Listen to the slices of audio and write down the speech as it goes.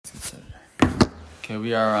Okay,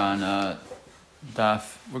 we are on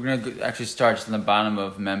Daf. We're going to actually start just in the bottom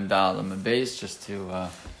of Mem Dal and Mem Beis, just to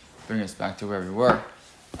bring us back to where we were.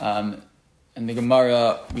 In the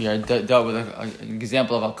Gemara, we are dealt with an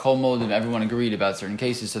example of a Kol Modim. Everyone agreed about certain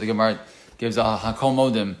cases, so the Gemara gives a Kol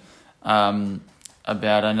Modim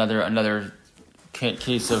about another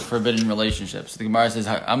case of forbidden relationships. So the Gemara says,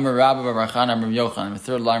 Amar Rabba Bar Barchan Amar Yochanan, the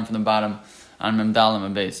third line from the bottom on Mem Dal and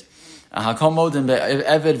Mem Beis. Everyone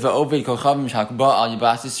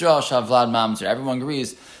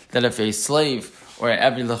agrees that if a slave or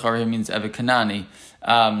an Eved L'chari means Eved Kanani,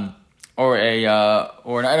 or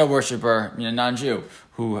an idol worshiper, a non-Jew,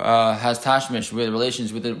 who has tashmish with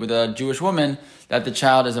relations with a Jewish woman, that the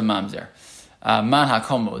child is a mamzer. Man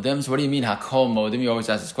hakol modim. So what do you mean hakol modim? You always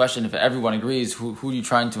ask this question. If everyone agrees, who are you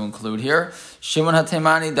trying to include here? Shimon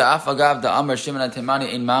hatemani da afagav da amar Shimon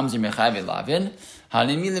hatemani ein mamzer mechayve lavin. Right,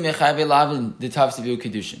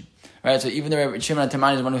 so even though Shimon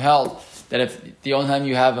HaTemani is the one who held that if the only time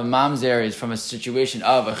you have a mamzer is from a situation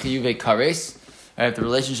of a chiyuve kares, right, if the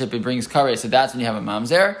relationship it brings kares, so that's when you have a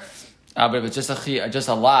mamzer. But if it's just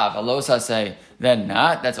a lav, a losa say, then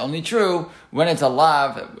not. That's only true when it's a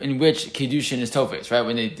lav in which kiddushin is tofes, right?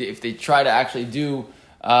 If they try to actually do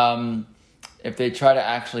kiddushin,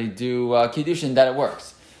 that it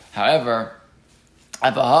works. However,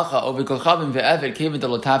 but here,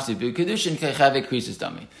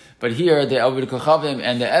 the Ovid Kochavim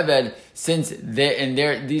and the Eved, since in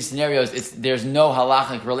these scenarios, there's no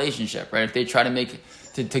halachic relationship, right? If they try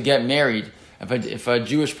to get married, if a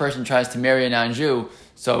Jewish person tries to marry a non-Jew,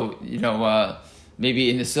 so maybe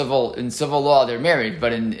in civil law they're married,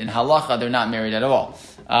 but in halacha they're not married at all,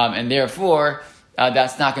 and therefore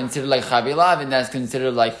that's not considered like Chavi Lav, and that's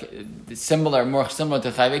considered like more similar to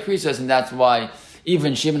Chavi Krisos, and that's why.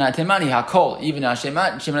 Even Shimon HaTemani hakol, even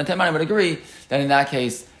Shimon HaTemani would agree that in that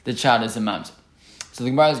case the child is a mamzer. So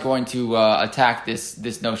the Gemara is going to attack this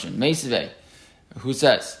notion. Meisvei, who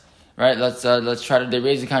says, right? Let's try to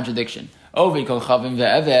raise a contradiction. Ovi kol chavim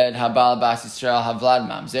ve'eved habal bas Yisrael havlad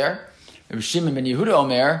mamzer. Rabbi Shimon ben Yehuda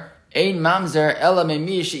omer ein mamzer ela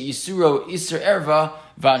memi she'isuro iser erva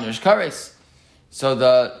v'anush kares.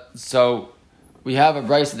 So we have a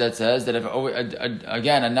brisa that says that if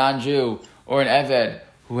again a non-Jew or an Eved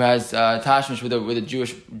who has tashmish with a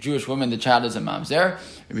Jewish woman, the child is a mamzer.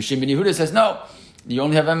 Rabbi Shimon ben Yehuda says no, you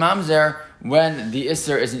only have a mamzer when the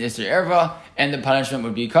isser is an isser erva, and the punishment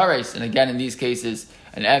would be kares. And again, in these cases,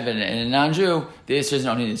 an Eved and a non-Jew, the isser is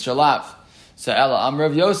only an isser lav. So Ella Amr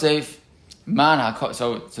of Yosef, man.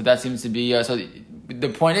 So that seems to be. So the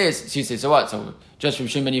point is, she says, so what? So just from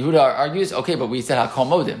Shimon ben Yehuda argues, okay, but we said hakol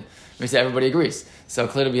modim. We said everybody agrees. So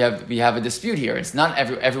clearly we have a dispute here. It's not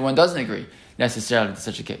everyone doesn't agree necessarily to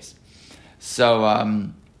such a case. So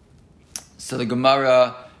the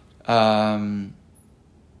Gemara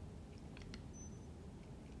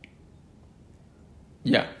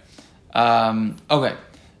okay.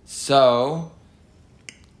 So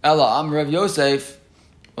Ella Amr of Yosef,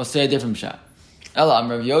 we'll say a different shot. Ella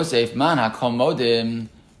Amr of Yosef, man hakol modim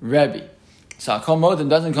Rebbe. So hakol modim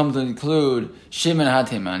doesn't come to include Shimon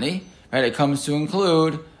HaTemani. Right, it comes to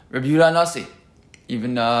include Rabbi Yehuda Nasi,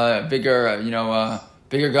 even bigger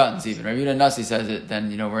guns. Even Rabbi Yehuda Nasi says it, then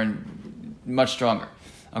we're much stronger.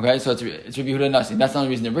 Okay, so it's Rabbi Yehuda Nasi. That's not the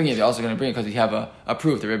reason they're bringing it. They're also going to bring it because we have a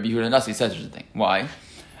proof that Rabbi Yehuda Nasi says such a thing. Why?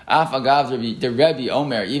 Af agav the Rabbi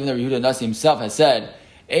Omer, even though Rabbi Yehuda Nasi himself has said,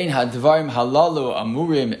 Ein hadvarim halalu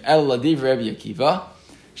amurim el ladiv Rabbi Akiva,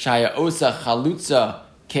 shaya osa chalutza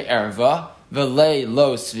ke'erva velei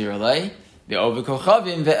lo svirlei. The Ovid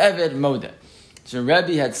Kochavim ve'eved modeh. So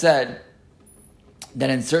Rebbe had said that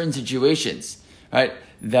in certain situations, right,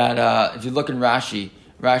 that if you look in Rashi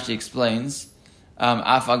explains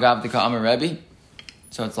Af agav deka Amar Rebbe.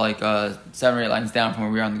 So it's like 7 or 8 lines down from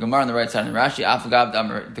where we are on the Gemara on the right side in Rashi. Af agav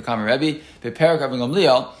deka Amar Rebbe. The parak of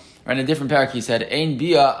Gamliel, right, in a different parak he said Ein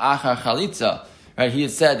bia achar chalitza. Right, he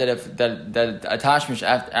had said that if that attachment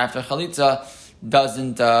after chalitza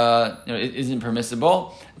doesn't it isn't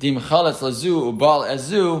permissible. Dim chalatz lazu ubal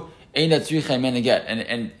azu ain't that tzricha men get.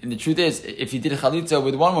 And the truth is, if he did a chalitza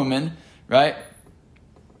with one woman, right,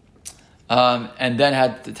 and then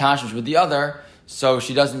had the tashmish with the other, so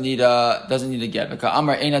she doesn't need a get. Because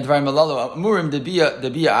Amar ein advarim alalu amurim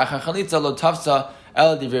debia achar chalitza lo tafsa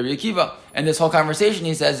el di Rabbi Akiva. And this whole conversation,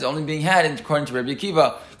 he says, is only being had according to Rabbi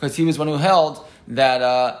Akiva because he was one who held that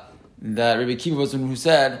Rabbi Akiva was one who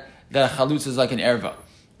said that a chalutz is like an erva,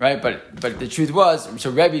 right? But the truth was, so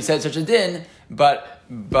Rebbe said such a din, but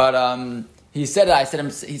he said it.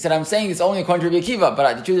 He said I'm saying it's only according to Rabbi Akiva,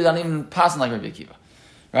 but the truth is I'm not even passing like Rabbi Akiva,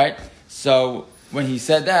 right? So when he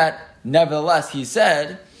said that, nevertheless he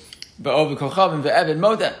said but over kochavim ve'evid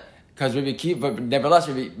moda. Because Rabbi Akiva, but nevertheless,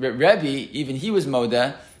 Rabbi, even he was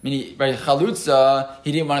moda, meaning by chalutza,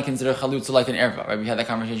 he didn't want to consider chalutza like an erva, right? We had that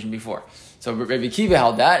conversation before. So Rabbi Akiva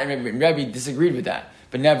held that, and Rabbi disagreed with that.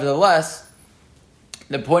 But nevertheless,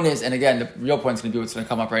 the point is, and again, the real point is going to be what's going to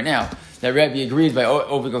come up right now, that Rabbi agrees by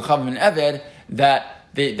Oved Kochavim and Eved that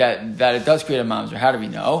it does create a mamzer. How do we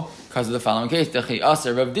know? Because of the following case: Dechi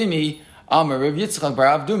Aser Rav Dimi, Amar Rav Yitzchak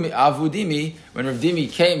Bar Avudimi. When Rav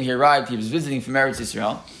Dimi came, he arrived. He was visiting from Eretz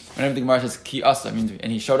Yisrael. Whenever the Gemara says Ki Asa,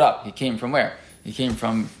 and he showed up. He came from where? He came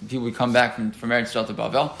from people would come back from Eretz Yisrael to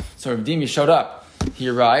Bavel. So Rav Dimi showed up. He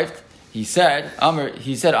arrived. He said, Amr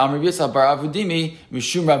Yitzchak Bar Avudimi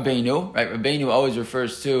Mishum Rabbeinu. Right, Rabbeinu always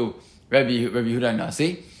refers to Rabbi Yehuda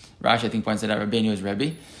Nasi. Rashi, I think, points out Rabbeinu is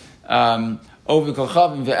Rabbi. Over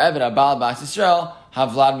Kochavim ve'Eved Abal Bas Yisrael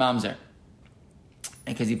Havlad Mamzer.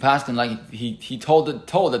 And because he passed him like he told that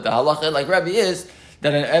the halacha like Rabbi is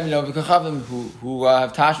that an Eved over Kochavim who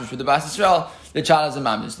have tashmish with the Bas Yisrael, the child is a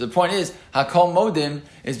mamzer. So the point is, Hakol Modim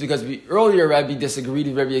is because earlier Rabbi disagreed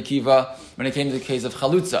with Rabbi Akiva when it came to the case of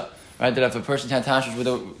Chalutza. Right, that if a person had tashmish with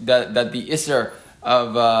that the isser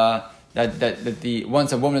of that the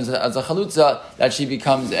once a woman is as a chalutza, that she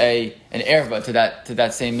becomes an erva to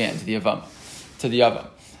that same man, to the yavam.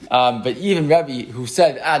 But even Rabbi, who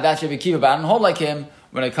said that's Rabbi Akiva, but I don't hold like him,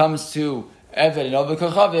 when it comes to Eved and Oved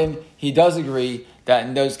Kochavim, he does agree that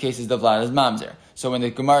in those cases the vlad is mamzer. So when the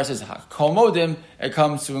Gemara says kol modim, it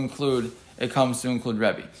comes to include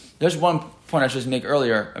Rabbi. There's one point I should make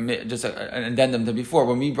earlier, just an addendum to before.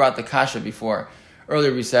 When we brought the kasha before,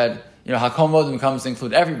 earlier we said, hakol modim comes to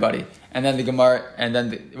include everybody, and then the Gemara, and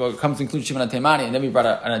then it comes to include Shimon HaTemani, and then we brought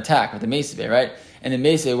an attack with the Mesiveh, right? And the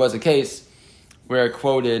Mesiveh was a case where it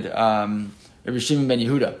quoted Rabbi Shimon ben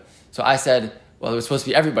Yehuda. So I said, well, it was supposed to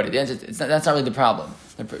be everybody. The answer, that's not really the problem.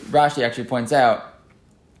 Rashi actually points out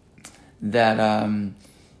that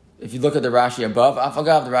if you look at the Rashi above,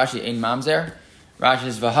 Afagav, the Rashi Ein Mamzer, Rashi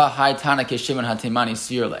says, Vaha Hai Tana Ke Shimon HaTemani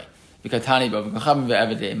Sirle, Vikatani Bov Kachavim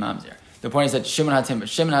Ve'eved Mamzer. The point is that Shimon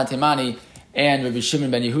HaTemani and Rabbi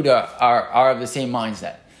Shimon ben Yehuda are of the same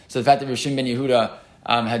mindset. So the fact that Rabbi Shimon ben Yehuda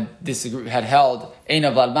had held Ein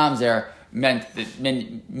Avlad Mamzer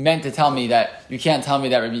meant to tell me that you can't tell me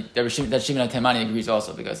that Shimon HaTemani agrees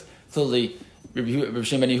also, because clearly Rabbi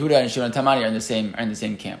Shimon ben Yehuda and Shimon HaTemani are in the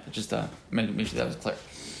same camp. Just to make sure that was clear.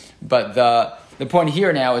 But the point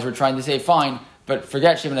here now is we're trying to say, fine, but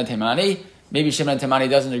forget Shimon HaTemani. Maybe Shimon HaTemani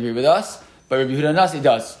doesn't agree with us, but Rabbi Yehuda Nasi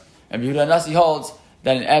does. And Rabbi Yehuda Nasi holds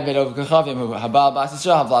that an Eved over Kochavim who Habal Bas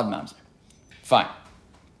Yisrael Havlad Mamzer. Fine.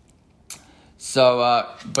 So,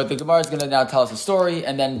 but the Gemara is going to now tell us a story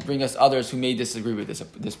and then bring us others who may disagree with this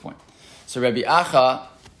at this point. So Rabbi Acha,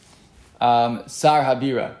 Sar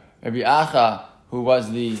Habira. Rabbi Acha, who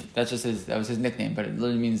was that was his nickname, but it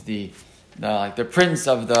literally means the prince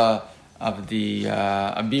of the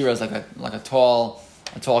Abira is like a tall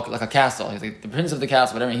like a castle. He's like the prince of the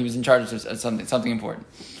castle, whatever. He was in charge of something important.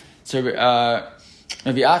 So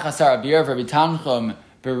Rabbi Acha Sar Habira, Rabbi Tanchum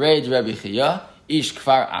Bereid Rabbi Chia. Ish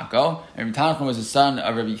Kfar Akko, and Rabbi Tanchum was the son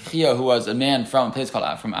of Rabbi Chia, who was a man from a place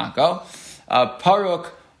called from Akko.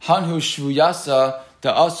 Paruk Hanhu Shvuyasa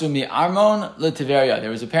Asumi Armon Litiveria. There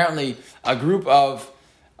was apparently a group of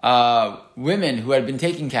women who had been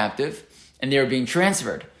taken captive, and they were being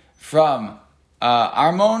transferred from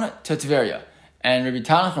Armon to Tiveria. And Rabbi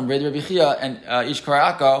Tanchum, Rabbi Chia, and Ish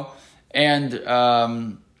Kfar Akko, and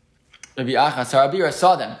Rabbi Acha Sarabira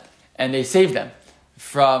saw them, and they saved them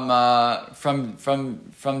from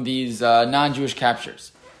these non-Jewish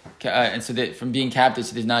captures, and so from being captives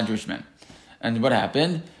to these non-Jewish men. And what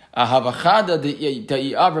happened? And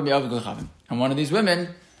one of these women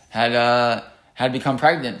had become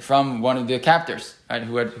pregnant from one of the captors, right,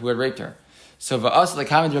 who had raped her. So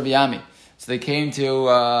they came to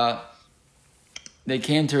I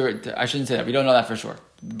shouldn't say that, we don't know that for sure.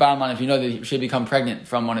 Bottom line, if you know that she had become pregnant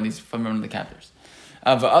from one of the captors.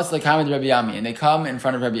 And they come in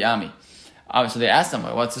front of Rabbi Ami. So they asked them,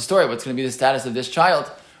 what's the story? What's going to be the status of this child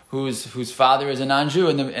whose father is a non-Jew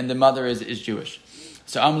and the mother is Jewish?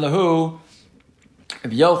 So Amlahu,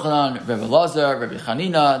 Rabbi Yochanan, Rabbi Lazar, Rabbi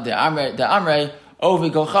Chanina, the Amrei, Ovi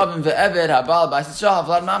Kochavim ve'Eved Habal Bas Yisrael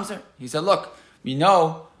Havlad Mamzer. He said, look, we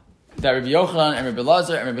know that Rabbi Yochanan and Rabbi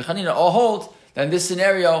Lazar and Rabbi Chanina all hold that in this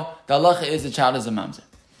scenario, the halacha is the child is a mamzer.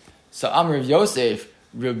 So Amr of Yosef,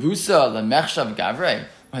 Rebusa lemechshav gavrei.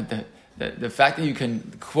 The fact that you can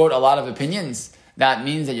quote a lot of opinions, that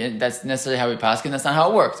means that that's necessarily how we pass, and that's not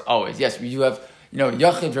how it works. Always, yes, you have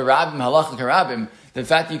yachid v'rabim halacha karabim. The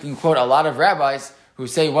fact that you can quote a lot of rabbis who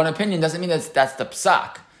say one opinion doesn't mean that's the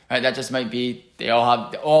psak, right? That just might be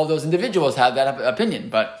all those individuals have that opinion,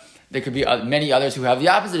 but there could be many others who have the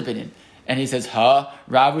opposite opinion. And he says, Ha,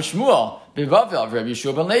 Rav Shmuel, Bivavel, Rabbi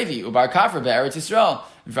Yeshua ben Levi, Ubar Kafra, Be'eretz Yisrael,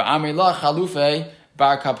 V'amri la Chalufe,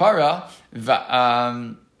 Bar Kapara,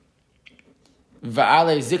 V'ale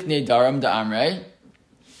Zikne Daram Da'amre,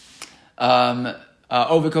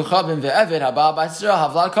 Ovikochavim Ve'evid, Habal B'Yisrael,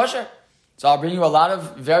 Havlad Kosher. So I'll bring you a lot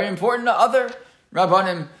of very important other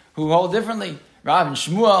Rabbanim who hold differently. Rav and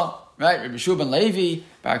Shmuel, right? Rabbi Yeshua ben Levi,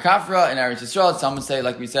 Bar Kafra, and Eretz Yisrael. Some would say,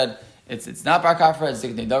 like we said, it's not Bar Kafra, it's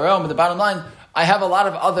Ziknei Darom. But the bottom line, I have a lot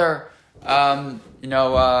of other,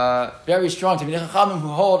 very strong Talmidei Chachamim who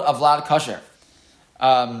hold Avlad Kosher.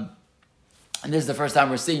 And this is the first time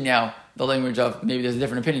we're seeing now the language of maybe there's a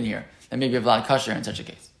different opinion here, that maybe Avlad Kosher in such a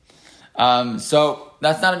case. So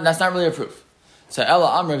that's not really a proof. So Ella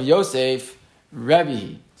Amr of Yosef,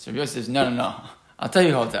 Rebbe. So Yosef says, no. I'll tell you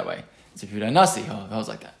who holds that way. It's if you're a Nasi, who holds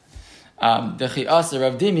like that. Dechi Aser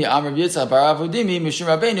Rav Dimi, Amr Yitzchak Bar Rav Dimi, Mishum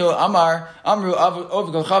Rabbeinu, Amru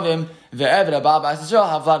Ovikol Chavim, Ve'eved Abal B'As Yisrael,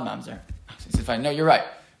 Havlad Mamzer. He said, fine, no, you're right.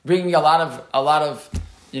 Bringing me a lot of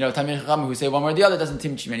Talmidei Chachamim who say one way or the other doesn't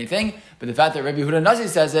teach you anything, but the fact that Rabbi Yehuda Nasi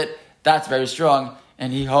says it, that's very strong,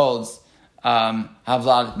 and he holds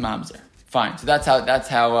Havlad Mamzer. Fine. So that's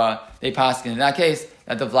how they passed in that case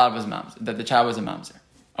that the Vlad was mamzer, that the child was a mamzer.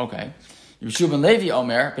 Okay. Yeshua ben Levi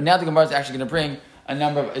Omer, but now the Gemara is actually going to bring a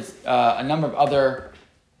number of other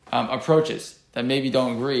approaches that maybe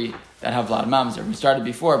don't agree that have Vlad mamzer. We started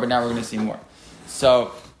before, but now we're going to see more.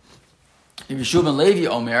 So Yeshua ben Levi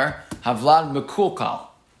Omer Havlad Mekulkal,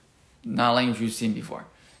 not a language we've seen before.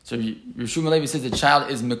 So Yeshua ben Levi says the child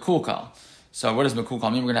is Mekulkal. So what does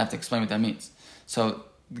Mekulkal mean? We're going to have to explain what that means. So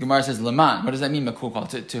the Gemara says Leman. What does that mean, Mekulkal?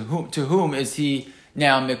 To whom is he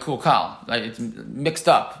now Mekulkal? Like it's messed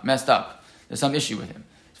up. There's some issue with him.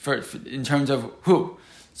 In terms of who?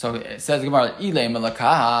 So it says the Gemara, Ilay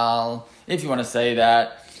Malakal. If you want to say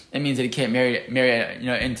that, it means that he can't marry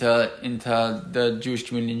into the Jewish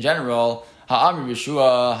community in general. Ha'amri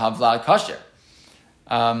Yeshua Havlad Kosher.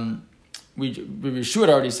 Yeshua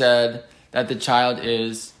already said that the child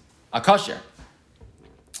is a kosher.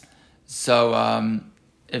 So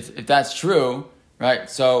if that's true, right?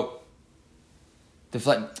 So the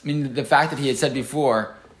fact that he had said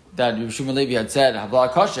before that Yeshua ben Levi had said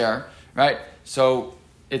Havlad Kosher, right? So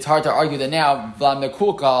it's hard to argue that now Vlad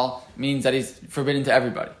Mekulkal means that he's forbidden to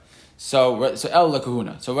everybody. So El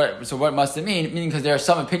Kahuna. So what must it mean? Meaning because there are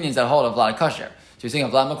some opinions that hold of Vlad Kosher. So you're saying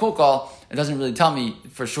of Vlad Mekulkal, it doesn't really tell me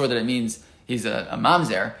for sure that it means he's a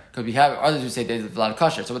mamzer, because we have others who say that he's Vlad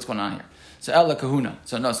Kosher. So what's going on here? So El Kahuna.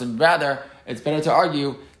 So rather it's better to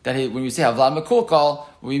argue that when we say Havlad Mekulkal,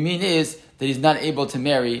 what we mean is that he's not able to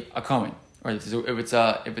marry a Kohen, or if it's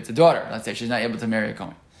a daughter, let's say she's not able to marry a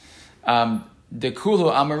Kohen. The Kulu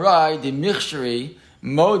Amarai, the Michshari,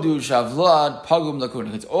 Modu Shavlad Pagum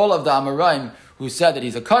Lakuna. It's all of the Amoraim who said that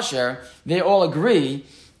he's a kosher. They all agree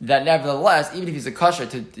that nevertheless, even if he's a kosher,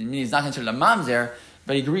 he's not considered a mamzer,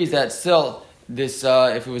 but he agrees that still this,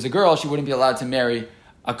 if it was a girl, she wouldn't be allowed to marry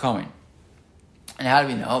a Kohen. And how do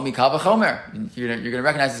we know? Mikal v'chomer. You're going to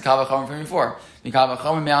recognize this Kal v'chomer from before. Mikal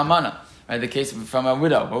v'chomer me'almana. Right, the case from a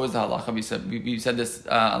widow. What was the halacha? We said this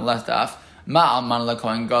on last daf. Ma'alman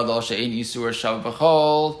l'kohen gadol she'ein isur shav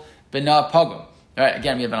b'chol b'na pagum. Right,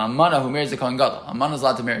 again, we have an almana who marries a kohen gadol. Almana is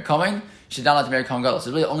allowed to marry kohen. She's not allowed to marry kohen gadol. So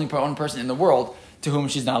it's really only one person in the world to whom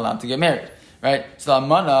she's not allowed to get married. Right? So the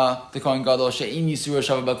almana, the kohen gadol she'ein isur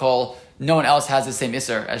shav b'chol. No one else has the same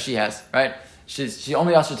isur as she has. Right? She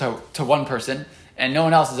only usher to one person, and no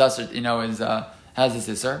one else is usher. Has this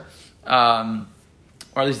isur.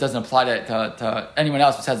 Or at least doesn't apply to anyone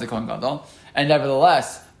else besides the Kohen Gadol. And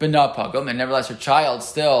nevertheless, B'na Pagum, and nevertheless her child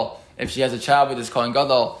still, if she has a child with this Kohen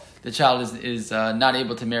Gadol, the child is not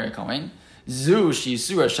able to marry a Kohen. Zu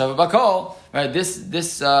Shisura Shava Bakol, right?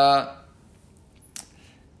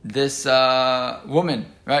 This woman,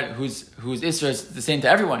 right, whose Isra is the same to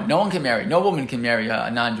everyone. No woman can marry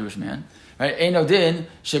a non-Jewish man, right? Eino Din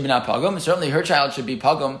should be not Pagum. Certainly her child should be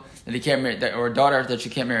Pagum, that he can't marry, or a daughter that she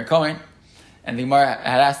can't marry a Kohen. And the Gemara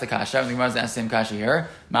had asked the kasha, and the Gemara has asked the same kasha here.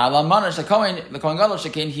 Ma'alam manash the Kohen Gadol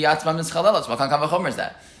shekein hiyatzma mischalelos. What kind of chomer is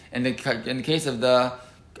that? In the case of the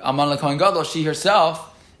Aman Kohen Gadol, she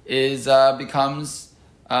herself becomes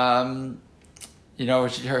her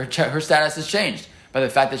status is changed by the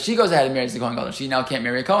fact that she goes ahead and marries the Kohen Gadol. She now can't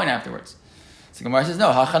marry a Kohen afterwards. So the Gemara says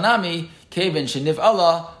no. Hachanami kevin sheniv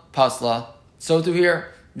Allah pasla. So to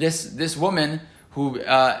here, this woman who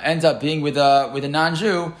ends up being with a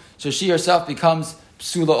non-Jew, so she herself becomes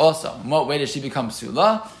psula also. In what way does she become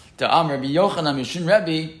psula? The Amr Rabbi Yochanan Mishun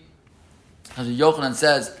Rebbe, as Yochanan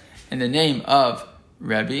says in the name of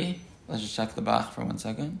Rebbe. Let's just check the Bach for 1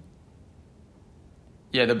 second.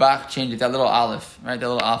 Yeah, the Bach changed it, that little aleph, right? That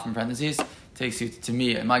little aleph in parentheses takes you to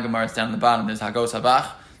me. In my Gemara, it's down at the bottom. There's Hagos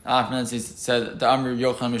HaBach. Aleph in parentheses says the Amr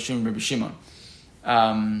Yochanan Mishum Rabbi Shimon.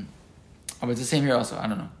 But it's the same here also. I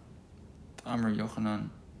don't know. The Amr Yochanan.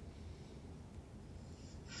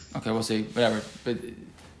 Okay, we'll see. Whatever. But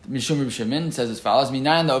Mishum Rabbi Shimon says as follows: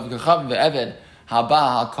 Minayin lo v'kachav ve'eved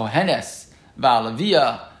haba ha'kohenes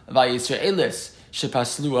va'alavia va'yisraelis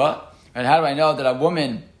shepaslua. Right? How do I know that a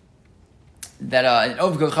woman, that an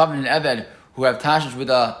Ovgul Chav and an Eved who have tashish with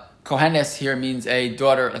a Kohenes here means a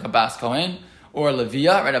daughter, like a Bas Kohen, or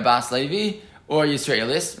Leviah, right, a Bas Levi, or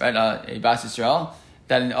Yisraelis, right, a Bas Yisrael,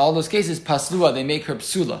 that in all those cases, Paslua, they make her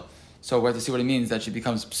Psula. So we have to see what it means that she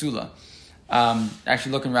becomes Psula.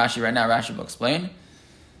 Actually, look in Rashi right now. Rashi will explain.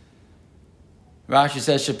 Rashi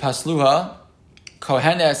says, Shepasluha,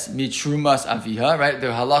 Kohenes mitrumas aviha, right? The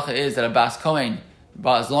halacha is that a Bas Kohen,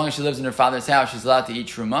 but as long as she lives in her father's house, she's allowed to eat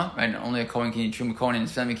truma, right? And only a Kohen can eat truma, Kohen and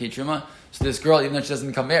his family can eat truma. So this girl, even though she doesn't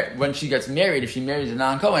become married, when she gets married, if she marries a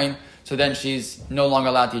non-Kohen, so then she's no longer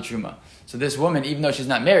allowed to eat truma. So this woman, even though she's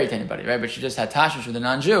not married to anybody, right, but she just had tashush with a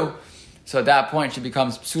non-Jew, so at that point she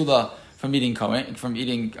becomes psula from eating Kohen, from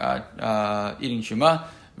eating truma.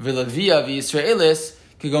 V'lavia v'Yisraelis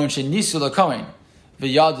kigon shenisu laKohen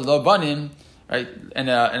v'yad lo banim, right? And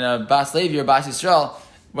a Bas Levi or Bas Yisrael.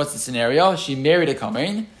 What's the scenario? She married a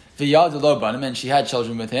Kohen, v'yad lo banim, and she had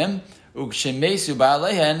children with him. Ukshemesu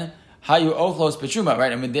ba'alehen hayu ochlos b'truma,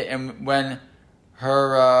 right? And when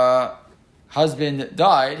her husband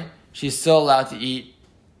died, she's still allowed to eat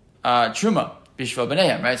truma b'shvil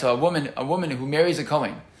b'neihem, right? So a woman who marries a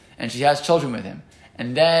Kohen and she has children with him,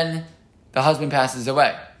 and then the husband passes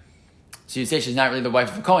away. So you say she's not really the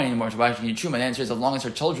wife of a Kohen anymore. So why should she eat truma? The answer is, as long as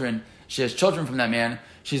she has children from that man,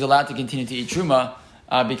 she's allowed to continue to eat truma.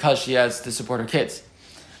 Because she has to support her kids.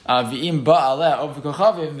 So if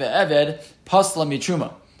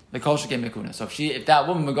that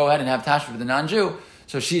woman would go ahead and have tashva with a non-Jew,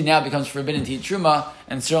 so she now becomes forbidden to eat truma,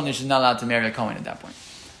 and certainly she's not allowed to marry a Kohen at that point.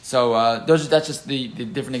 So that's just the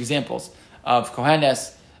different examples of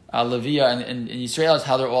Kohenes, Leviah, and Yisrael, is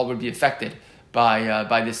how they all would be affected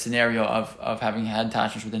by this scenario of having had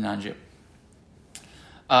tashva with a non-Jew.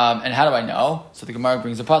 And how do I know? So the Gemara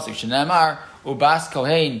brings a pasuk. Shenamar ubas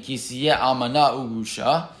kohen kisiyeh almana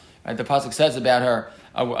urusha. Right, the pasuk says about her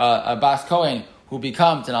a bas kohen who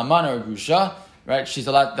becomes an almana or grusha. Right, she's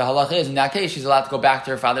allowed. The halacha is in that case she's allowed to go back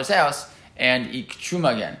to her father's house and eat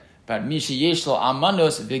truma again. But mishi yeshlo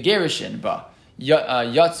almanos v'gerishin ba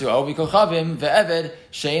yatzu ovi kochavim ve'eved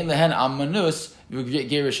shein lehen almanus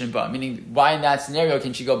v'gerishin ba. Meaning, why in that scenario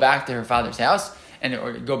can she go back to her father's house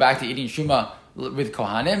or go back to eating truma with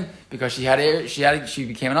Kohanim? Because she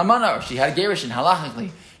became an almana, or she had a gerushin halachically.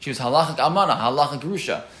 She was halachic almana, halachic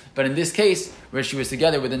grusha. But in this case, where she was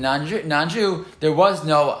together with a non-Jew, there was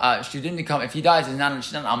no. She didn't become. If he dies, she's not an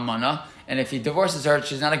almana, and if he divorces her,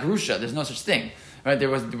 she's not a grusha. There's no such thing, right? There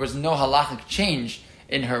was no halachic change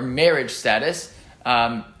in her marriage status.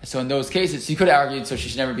 So in those cases, you could argue so she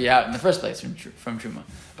should never be out in the first place from truma.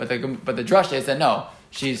 But the drasha is that no,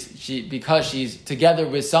 because she's together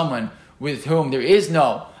with someone with whom there is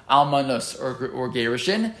no almanus or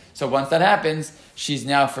gerushin. So once that happens, she's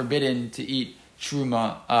now forbidden to eat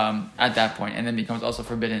truma at that point, and then becomes also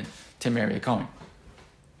forbidden to marry a Kohen.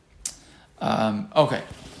 Okay,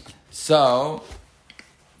 so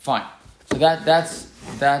fine. So that's.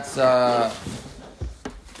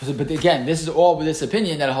 But again, this is all with this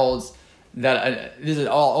opinion that holds that this is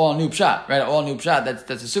all new pshat, right? All new pshat.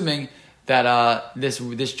 That's assuming that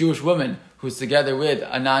this Jewish woman who's together with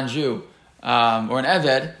a non-Jew or an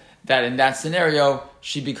Eved, that in that scenario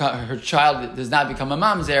her child does not become a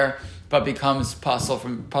mamzer, but becomes pasul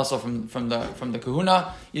from the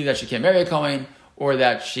kahuna, either that she can't marry a Kohen or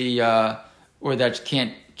that she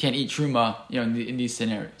can't eat truma, in these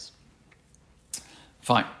scenarios.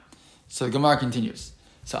 Fine. So the Gemara continues.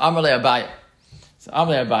 So Amar le Abaye.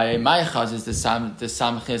 My chaz is the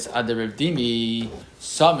samchis adar Ravdimi,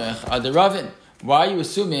 samech adar Ravin. Why are you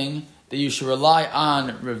assuming that you should rely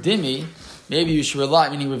on Ravdimi? Maybe you should rely,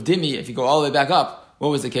 meaning Ravdimi, if you go all the way back up, what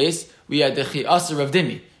was the case? We had the chi'asa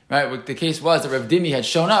Ravdimi, right? The case was that Ravdimi had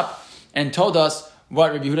shown up and told us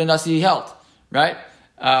what Rabbi Yehuda Nasi held, right?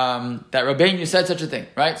 That Rabbeinu said such a thing,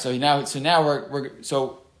 right? So now the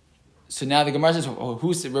Gemara says,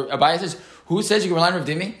 Abaye says, who says you can rely on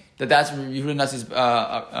Ravdimi? That's Yehuda Nasi's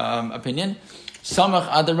opinion. Samach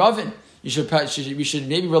adar Ravin. We should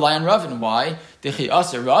maybe rely on Ravin. Why? Dechi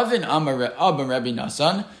aser Ravin amar Rabbi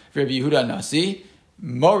Nasan Rabbi Yehuda Nasi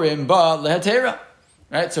morim ba lehetera.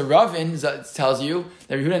 Right. So Ravin tells you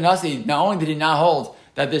that Yehuda Nasi not only did he not hold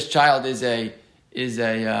that this child is a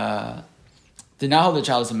did not hold the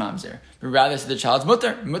child as a mamzer, but rather said the child's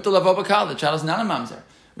mutter lavo bakal, the child is not a mamzer,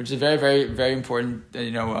 which is very, very, very important.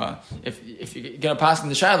 If you're going to pass in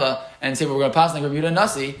the shaila and say, well, we're going to pass like Rabbi Yehuda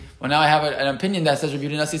Nasi, well, now I have an opinion that says Rabbi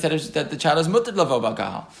Yehuda Nasi said that the child is mutter lavo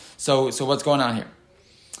bakal. So what's going on here?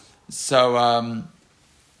 So,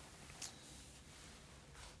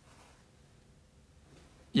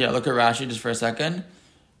 look at Rashi just for a second.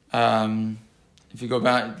 If you go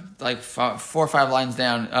back like 4 or 5 lines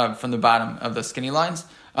down from the bottom of the skinny lines,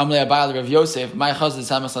 Amle Abayal Rav Yosef, my husband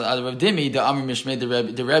Samach Ad Rav Dimi, the Amr Mishmei the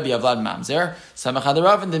Rebbe of Vlad Mamzer, Samach Ad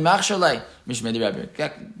Rav and the Machshalei Mishmei the Rebbe.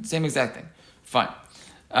 Same exact thing. Fine.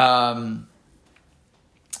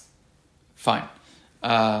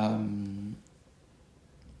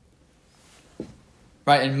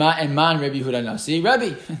 Right, and man Rabbi Yehuda Nasi, Rabbi.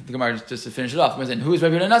 The Gemara just to finish it off. Who is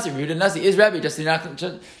Rabbi Yehuda Nasi? Rabbi Yehuda Nasi is Rabbi. Just in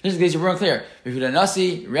case you're clear, Rabbi Yehuda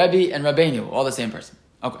Nasi, Rabbi, and Rabbeinu, all the same person.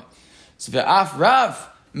 Okay. So the Af Rav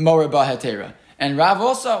Moreba Hetera, and Rav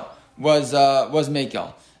also was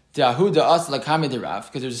Mekel. The Ahuda As Lakami de Rav,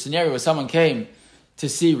 because there's a scenario where someone came to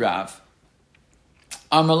see Rav.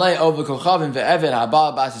 Amalei Over Kochavim ve'Eved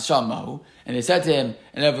Habal Bas Yisrael Mahu, and they said to him,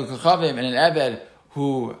 an Over Kochavim and an Eved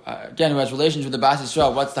who has relations with the Bas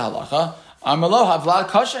Yisrael, what's the halacha? Amalo havlad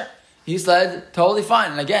kosher. He said, totally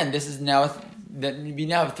fine. And again, this is now we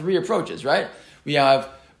now have 3 approaches, right? We have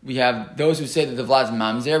those who say that the vlad's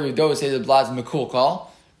mamzer. We have those who say that the vlad's mekulkal,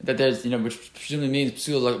 that there's which presumably means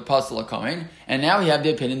psul pasal kohen. And now we have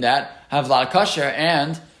the opinion that havlad kosher,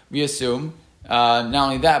 and we assume not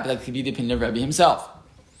only that, but that could be the opinion of Rebbe himself.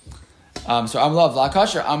 So amalo havlad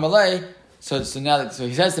kosher, amalei. So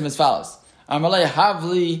he says to him as follows. Amalei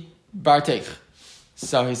havli barteich.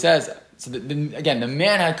 So he says. So the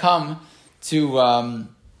man had come to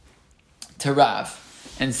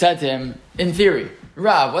Rav and said to him, in theory,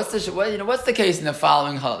 Rav, what's the case in the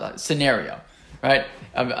following scenario, right?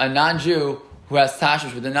 A non-Jew who has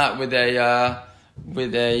tashush with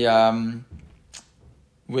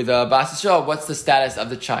a bas Yisrael, what's the status of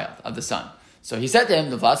the child, of the son? So he said to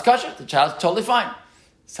him, the vlad's kosher, the child's totally fine.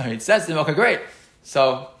 So he says to him, okay, great.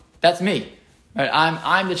 So that's me. Right?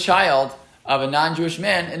 I'm the child of a non-Jewish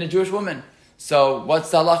man and a Jewish woman. So what's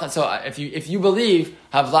the halacha? So if you believe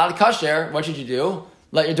havlad kasher, what should you do?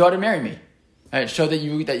 Let your daughter marry me. Right? Show that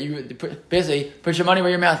you basically put your money where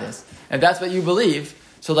your mouth is. If that's what you believe,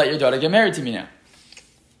 so let your daughter get married to me now.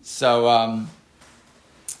 So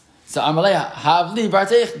Amalei havli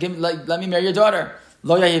barteich, let me marry your daughter.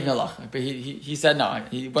 Lo yahiv nalach. But he said no,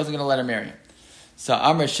 he wasn't going to let her marry him. So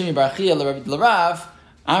Amr Shimi Barchia l'Rav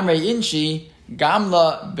Amr Inshi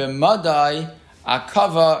Gamla b'madai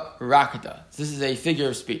akava rakata. This is a figure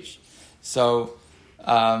of speech. So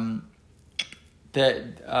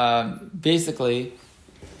basically it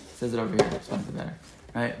says it over here. It's one better,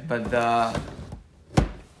 right? But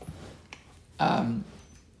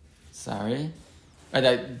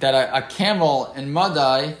that a camel in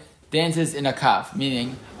madai dances in a kav,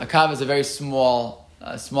 meaning a kav is a very small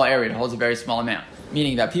area. It holds a very small amount.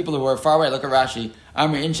 Meaning that people who are far away, look at Rashi,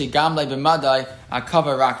 Amri Inchi Gamlei B'madai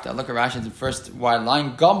Akava Rakta. Look at Rashi in the first wide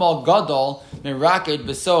line. Gamal Gadol Miraked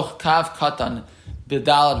Besoch Kav Katan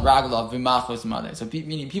B'dalad Raglov V'malchus Madai. So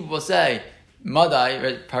meaning people will say Madai,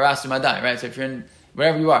 right, Parasu Madai, right? So if you're in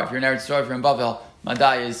wherever you are, if you're in Eretz Yisrael, if you're in Bavel,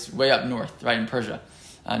 Madai is way up north, right, in Persia,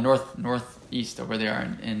 northeast of where they are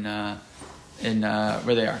in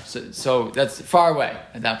where they are. So that's far away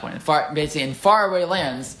at that point. Basically in faraway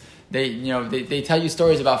lands. They tell you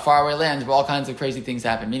stories about faraway lands where all kinds of crazy things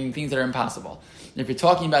happen, meaning things that are impossible. And if you're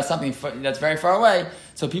talking about something that's very far away,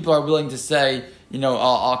 so people are willing to say,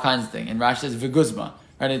 all kinds of things. And Rashi says viguzma,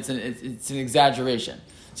 right? It's an exaggeration.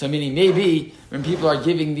 So meaning maybe when people are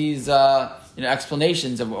giving these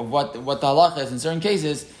explanations of what the halacha is in certain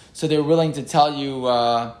cases, so they're willing to tell you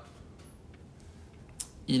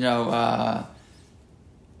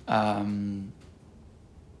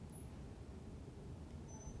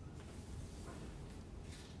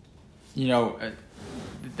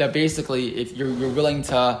that basically if you're willing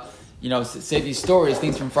to say these stories,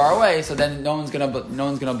 things from far away, so then no one's gonna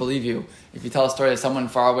believe you if you tell a story that someone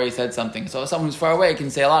far away said something. So someone who's far away can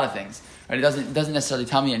say a lot of things, right? It doesn't necessarily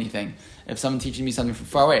tell me anything if someone's teaching me something from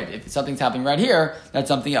far away. If something's happening right here, that's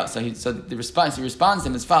something else. He responds to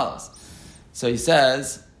him as follows. So he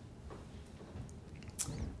says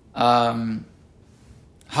ha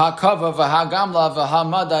kava v'ha gamla v'ha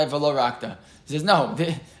madai v'lo rakta. He says no,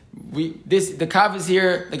 the kav is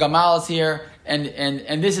here, the gamal is here,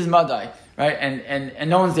 and this is madai, right? And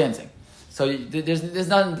no one's dancing. So there's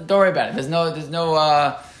nothing. Don't worry about it. There's no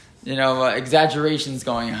exaggerations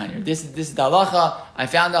going on here. This is the halacha. I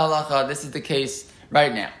found the halacha. This is the case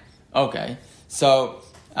right now. Okay. So,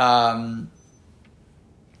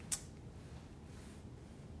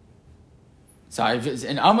 sorry,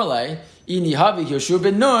 in Amalei, Ini Havik Yoshu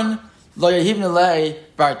ben Nun, Lo Yehivna Lei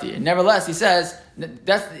Barti. Nevertheless, he says,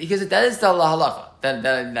 that's because that is the halacha,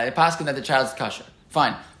 that paskin that the child's kosher.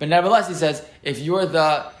 Fine. But nevertheless, he says, if you were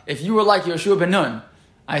like Yeshua ben Nun,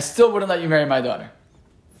 I still wouldn't let you marry my daughter.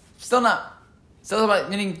 Still not. Still about,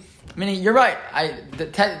 meaning you're right. The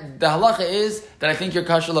halacha is that I think you're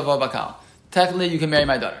kosher lavo bakal. Technically, you can marry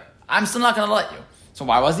my daughter. I'm still not going to let you. So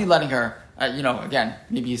why was he letting her? Again,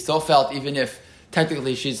 maybe he still felt, even if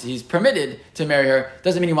technically he's permitted to marry her,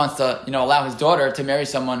 doesn't mean he wants to, allow his daughter to marry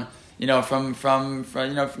someone, from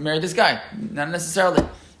marry this guy. Not necessarily.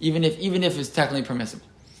 Even if it's technically permissible.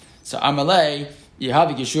 So Amalei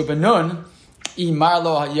Yehavik Yeshua ben Nun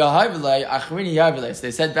Imarlo Yahavile Achrini Yahavile. So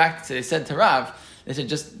they said to Rav, they said,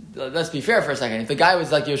 just let's be fair for a second. If the guy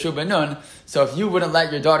was like Yeshua ben Nun, so if you wouldn't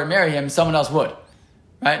let your daughter marry him, someone else would,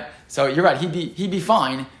 right? So you're right. He'd be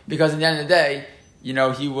fine, because at the end of the day,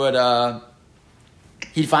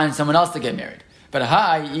 he'd find someone else to get married. But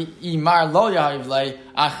Imar Lo Yahavile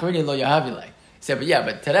Achrini Lo Yahavile. He said,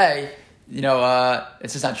 but today,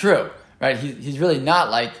 it's just not true, right? He's really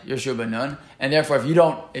not like Yeshua ben Nun, and therefore, if you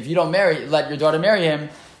don't let your daughter marry him,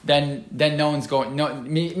 then no one's going. No,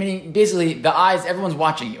 meaning basically the eyes, everyone's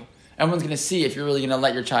watching you. Everyone's going to see if you're really going to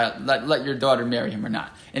let your daughter marry him or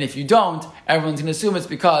not. And if you don't, everyone's going to assume it's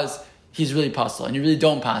because he's really puzzled, and you really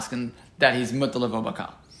don't paskin that he's mutal of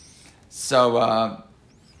obakal. So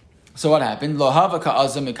what happened? Lo hava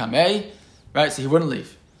ka'azim mikamei, right? So he wouldn't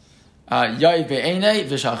leave. Ya'iv be'enei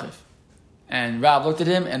v'shachiv. And Rav looked at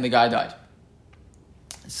him, and the guy died.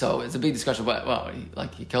 So it's a big discussion.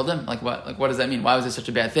 He killed him? What does that mean? Why was it such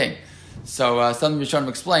a bad thing? So some of trying to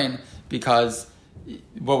explain, because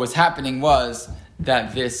what was happening was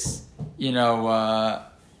that this, the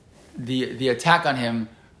attack on him,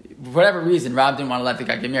 for whatever reason, Rav didn't want to let the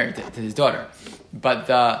guy get married to his daughter. But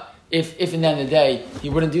if in the end of the day he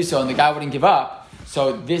wouldn't do so, and the guy wouldn't give up,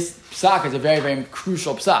 so this psak is a very, very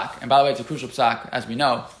crucial psak. And by the way, it's a crucial psak, as we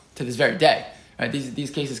know, to this very day. Right?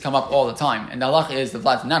 These cases come up all the time. And the halacha is the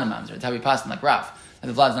vlad's not a mamzer. It's how we pass like Rav. And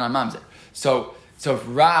the vlad's not a mamzer. So if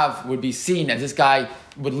Rav would be seen as this guy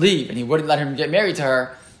would leave and he wouldn't let him get married to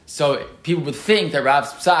her, so people would think that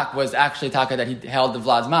Rav's psak was actually taka that he held the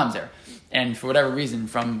vlad's mamzer. And for whatever reason,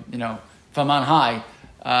 from on high,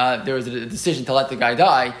 there was a decision to let the guy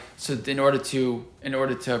die. So in order to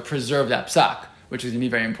preserve that psak, which is going to be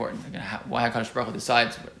very important. Again, why HaKadosh Baruch Hu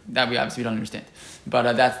decides, that we obviously don't understand.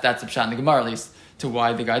 But that's the pshat in the Gemara, at least, to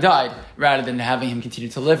why the guy died, rather than having him continue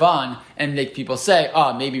to live on and make people say,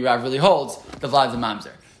 maybe Rav really holds the Vlad's a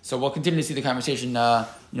mamzer. So we'll continue to see the conversation, of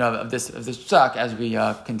this psak as we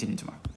continue tomorrow.